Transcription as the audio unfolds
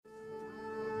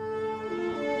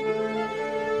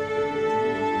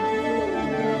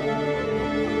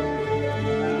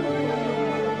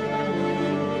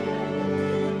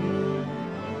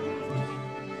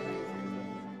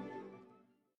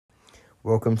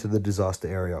Welcome to the Disaster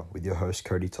Area with your host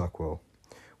Cody Tuckwell,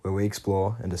 where we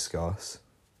explore and discuss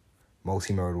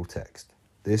multimodal text.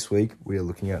 This week we are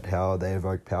looking at how they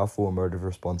evoke powerful emotive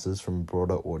responses from a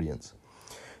broader audience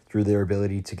through their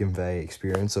ability to convey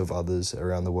experience of others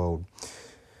around the world.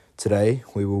 Today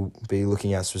we will be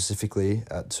looking at specifically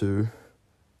at two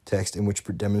texts in which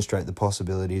demonstrate the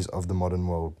possibilities of the modern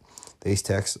world. These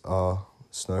texts are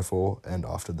Snowfall and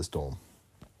After the Storm.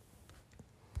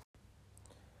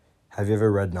 Have you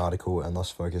ever read an article and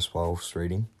lost focus whilst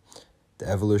reading? The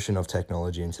evolution of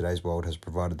technology in today's world has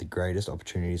provided the greatest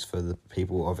opportunities for the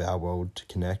people of our world to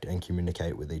connect and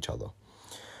communicate with each other.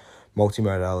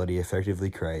 Multimodality effectively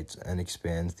creates and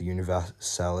expands the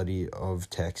universality of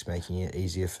text, making it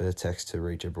easier for text to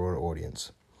reach a broader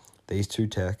audience. These two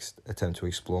texts attempt to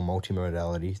explore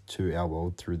multimodality to our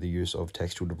world through the use of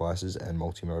textual devices and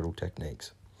multimodal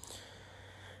techniques.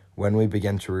 When we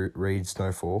began to read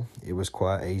Snowfall, it was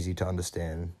quite easy to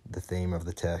understand the theme of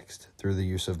the text through the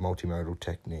use of multimodal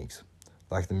techniques,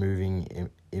 like the moving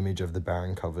image of the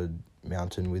barren-covered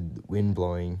mountain with wind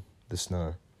blowing the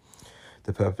snow.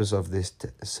 The purpose of this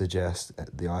suggests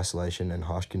the isolation and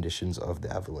harsh conditions of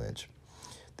the avalanche.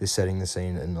 This setting the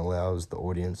scene and allows the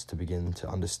audience to begin to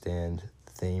understand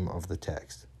the theme of the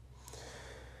text.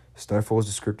 Snowfall's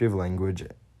descriptive language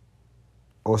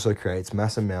also creates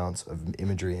mass amounts of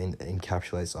imagery and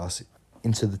encapsulates us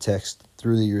into the text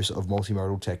through the use of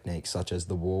multimodal techniques such as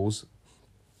the walls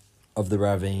of the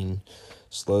ravine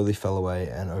slowly fell away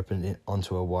and opened it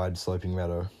onto a wide sloping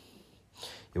meadow.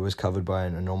 It was covered by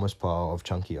an enormous pile of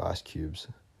chunky ice cubes,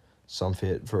 some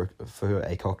fit for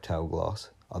a cocktail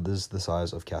glass, others the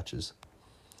size of couches.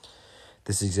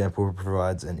 This example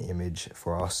provides an image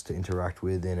for us to interact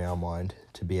with in our mind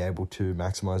to be able to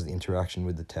maximize the interaction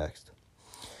with the text.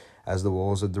 As the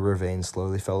walls of the ravine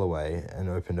slowly fell away and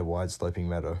opened a wide sloping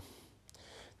meadow.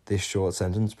 This short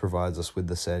sentence provides us with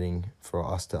the setting for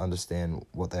us to understand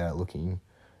what they are looking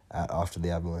at after the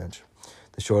avalanche.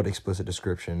 The short explicit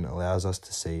description allows us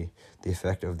to see the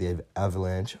effect of the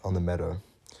avalanche on the meadow.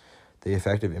 The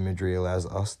effective imagery allows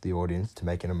us, the audience, to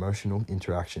make an emotional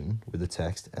interaction with the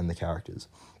text and the characters.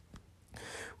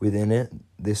 Within it,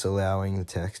 this allowing the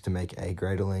text to make a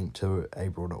greater link to a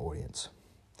broader audience.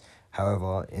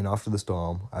 However, in After the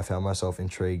Storm, I found myself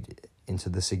intrigued into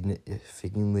the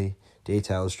significantly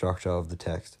detailed structure of the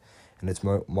text and its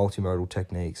multimodal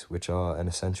techniques, which are an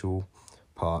essential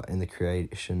part in the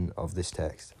creation of this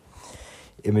text.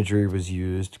 Imagery was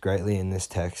used greatly in this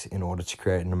text in order to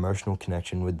create an emotional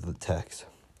connection with the text,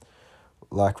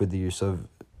 like with the use of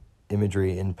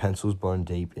imagery in pencils bone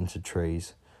deep into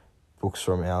trees, books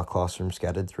from our classroom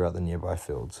scattered throughout the nearby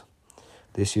fields.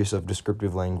 This use of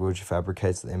descriptive language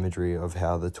fabricates the imagery of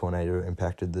how the tornado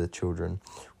impacted the children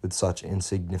with such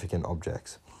insignificant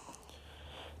objects.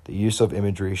 The use of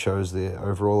imagery shows the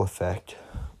overall effect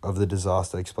of the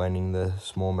disaster, explaining the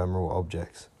small memorable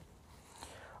objects.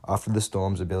 After the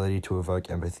Storm's ability to evoke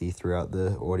empathy throughout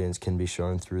the audience can be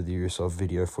shown through the use of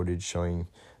video footage showing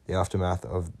the aftermath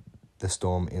of the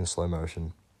storm in slow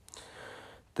motion.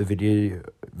 The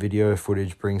video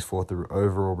footage brings forth the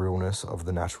overall realness of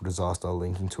the natural disaster,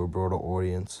 linking to a broader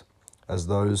audience, as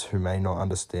those who may not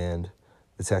understand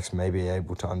the text may be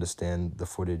able to understand the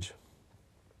footage.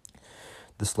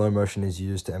 The slow motion is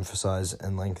used to emphasize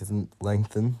and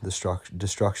lengthen the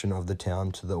destruction of the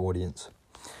town to the audience.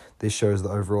 This shows the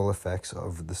overall effects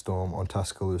of the storm on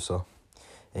Tuscaloosa,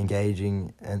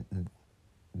 engaging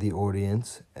the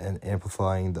audience and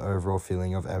amplifying the overall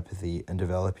feeling of empathy and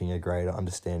developing a greater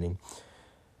understanding.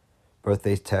 Both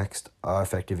these texts are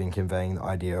effective in conveying the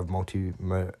idea of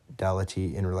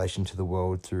multimodality in relation to the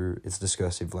world through its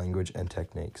discursive language and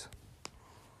techniques.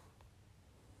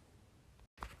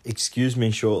 Excuse me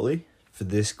shortly for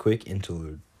this quick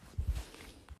interlude.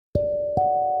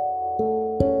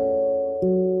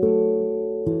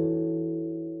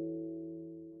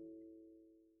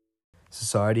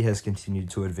 Society has continued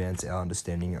to advance our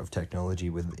understanding of technology,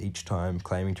 with each time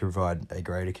claiming to provide a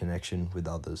greater connection with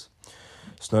others.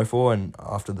 Snowfall and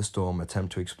After the Storm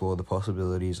attempt to explore the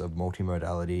possibilities of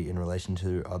multimodality in relation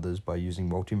to others by using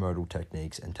multimodal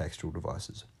techniques and textual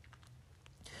devices.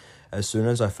 As soon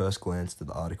as I first glanced at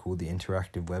the article, the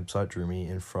interactive website drew me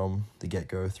in from the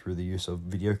get-go through the use of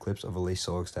video clips of Elise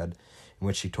Solstad, in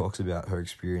which she talks about her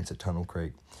experience at Tunnel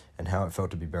Creek and how it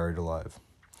felt to be buried alive.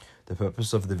 The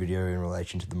purpose of the video in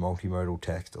relation to the multimodal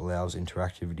text allows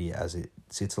interactivity as it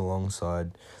sits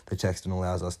alongside the text and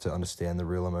allows us to understand the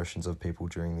real emotions of people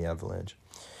during the avalanche.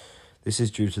 This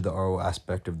is due to the oral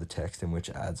aspect of the text, in which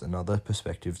it adds another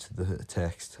perspective to the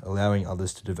text, allowing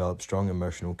others to develop strong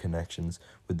emotional connections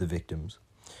with the victims.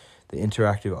 The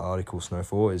interactive article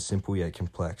Snowfall is simple yet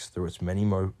complex through its many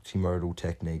multimodal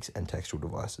techniques and textual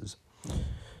devices.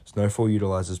 Snowfall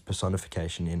utilizes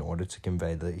personification in order to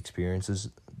convey the experiences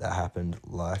that happened,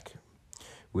 like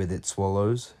with it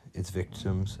swallows its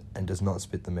victims and does not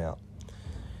spit them out.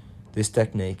 This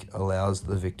technique allows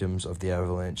the victims of the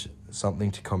avalanche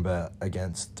something to combat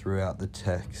against throughout the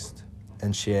text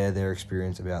and share their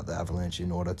experience about the avalanche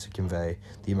in order to convey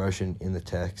the emotion in the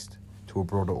text to a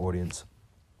broader audience.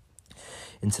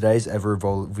 In today's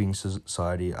ever-evolving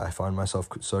society, I find myself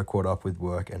so caught up with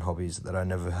work and hobbies that I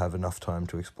never have enough time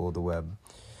to explore the web.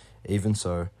 Even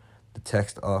so, the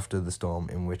text after the storm,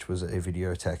 in which was a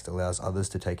video text, allows others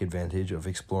to take advantage of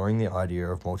exploring the idea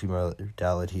of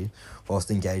multimodality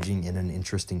whilst engaging in an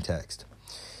interesting text.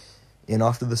 In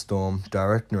After the Storm,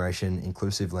 direct narration,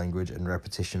 inclusive language, and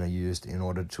repetition are used in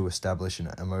order to establish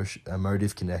an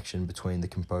emotive connection between the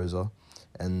composer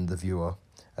and the viewer,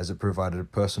 as it provided a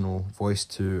personal voice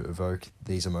to evoke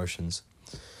these emotions.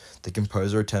 The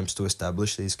composer attempts to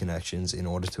establish these connections in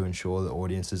order to ensure the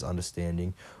audience's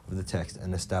understanding of the text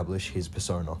and establish his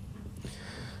persona.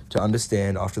 To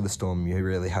understand After the Storm, you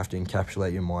really have to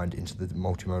encapsulate your mind into the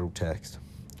multimodal text.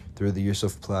 Through the use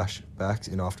of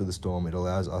flashbacks in After the Storm, it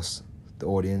allows us, the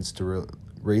audience, to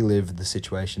relive the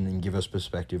situation and give us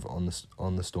perspective on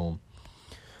the storm.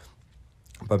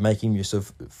 By making use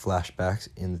of flashbacks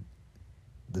in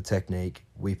the technique,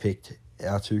 we picked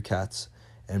our 2 cats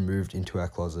and moved into our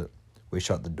closet. We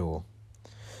shut the door.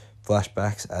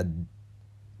 Flashbacks add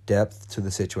depth to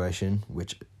the situation,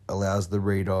 which allows the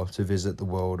reader to visit the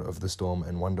world of the storm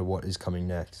and wonder what is coming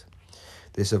next.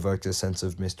 This evokes a sense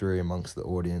of mystery amongst the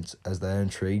audience, as they are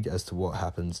intrigued as to what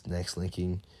happens next,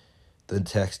 linking the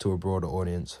text to a broader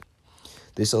audience.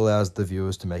 This allows the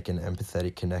viewers to make an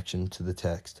empathetic connection to the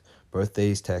text. Both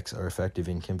these texts are effective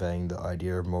in conveying the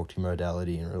idea of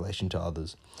multimodality in relation to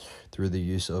others through the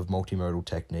use of multimodal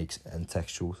techniques and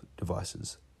textual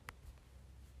devices.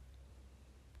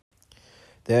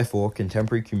 Therefore,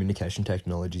 contemporary communication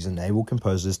technologies enable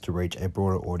composers to reach a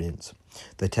broader audience.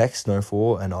 The text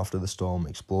Snowfall and After the Storm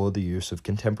explore the use of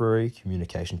contemporary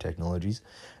communication technologies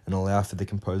and allow for the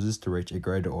composers to reach a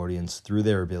greater audience through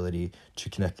their ability to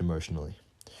connect emotionally.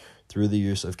 Through the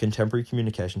use of contemporary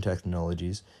communication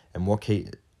technologies and what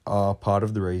are part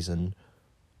of the reason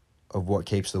of what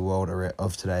keeps the world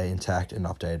of today intact and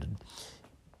updated.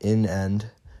 In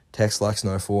end, texts like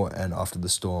Snowfall and After the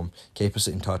Storm keep us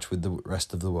in touch with the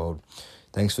rest of the world.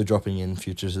 Thanks for dropping in,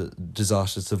 future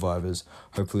disaster survivors.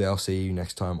 Hopefully I'll see you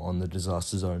next time on the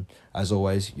Disaster Zone. As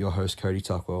always, your host Cody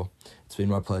Tuckwell. It's been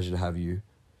my pleasure to have you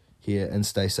here, and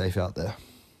stay safe out there.